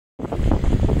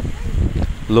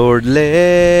Lord,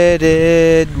 let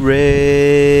it rain.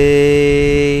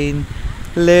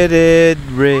 Let it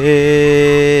rain.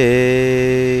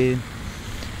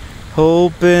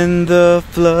 Open the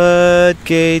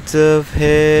floodgates of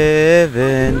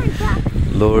heaven.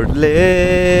 Lord,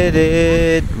 let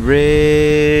it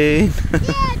rain.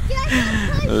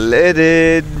 Let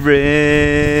it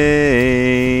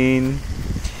rain.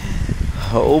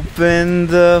 Open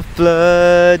the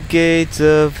floodgates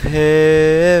of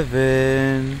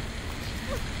heaven.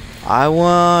 I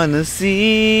wanna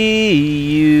see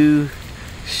you.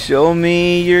 Show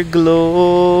me your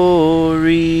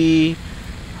glory.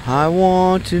 I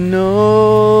want to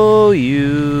know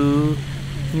you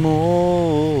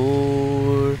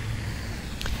more.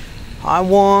 I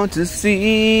want to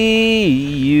see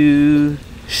you.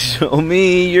 Show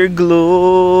me your glory.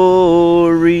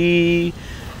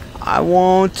 I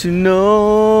want to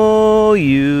know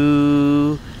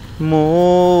you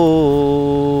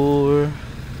more.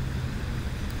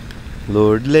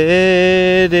 Lord,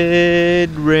 let it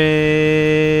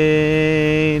rain.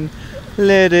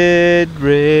 Let it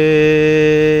rain.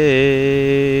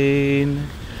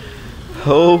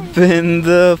 Open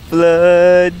the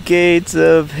floodgates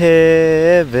of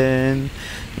heaven.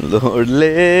 Lord,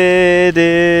 let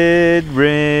it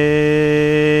rain.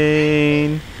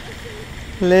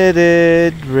 Let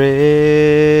it rain.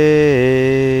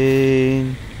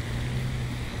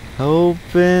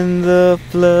 Open the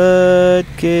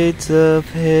floodgates of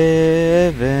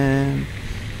heaven.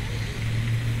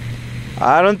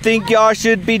 I don't think y'all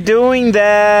should be doing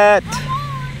that. Come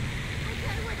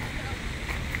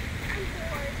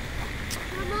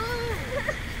on.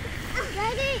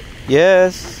 Ready?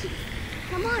 Yes.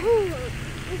 Come on. We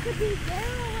could be there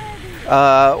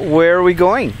already. Where are we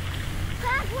going?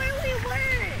 That's where we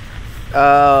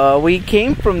were. We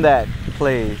came from that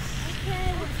place.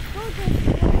 Okay,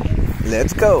 let's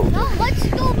Let's go. go this way. No, let's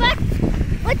go back.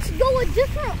 Let's go a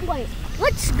different way.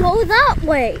 Let's go that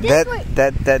way. This way.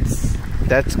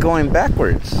 That's going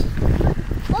backwards.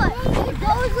 What? It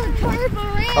goes a curve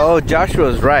around. Oh,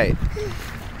 Joshua's right.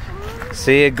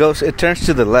 See, it turns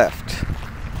to the left.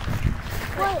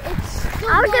 Wait, it's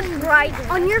still going bright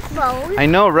on your phone. I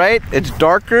know, right? It's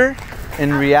darker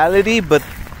in reality, but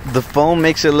the phone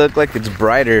makes it look like it's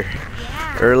brighter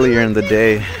earlier in the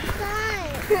day.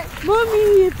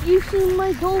 Mommy, if you see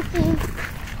my dolphin.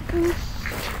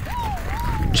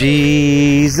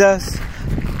 Jesus,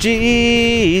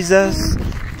 Jesus,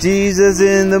 Jesus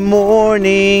in the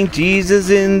morning,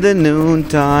 Jesus in the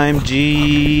noontime,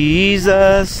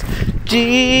 Jesus,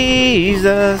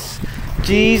 Jesus,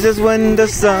 Jesus when the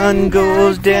sun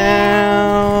goes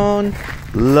down.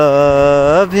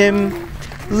 Love him,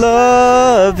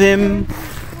 love him,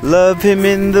 love him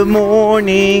in the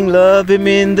morning, love him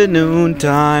in the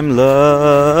noontime,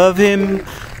 love him,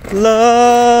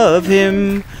 love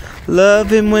him. Love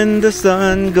him when the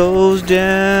sun goes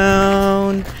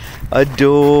down.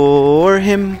 Adore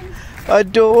him,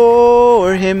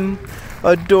 adore him,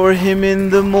 adore him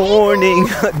in the morning,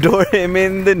 adore him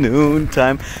in the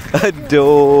noontime.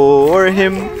 Adore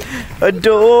him,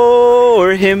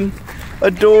 adore him,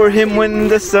 adore him when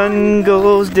the sun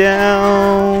goes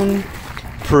down.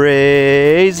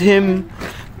 Praise him,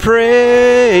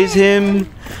 praise him.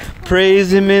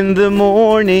 Praise him in the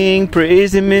morning,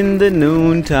 praise him in the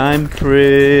noontime,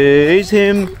 praise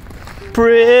him,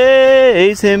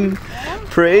 praise him,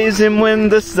 praise him when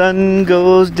the sun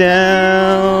goes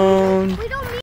down.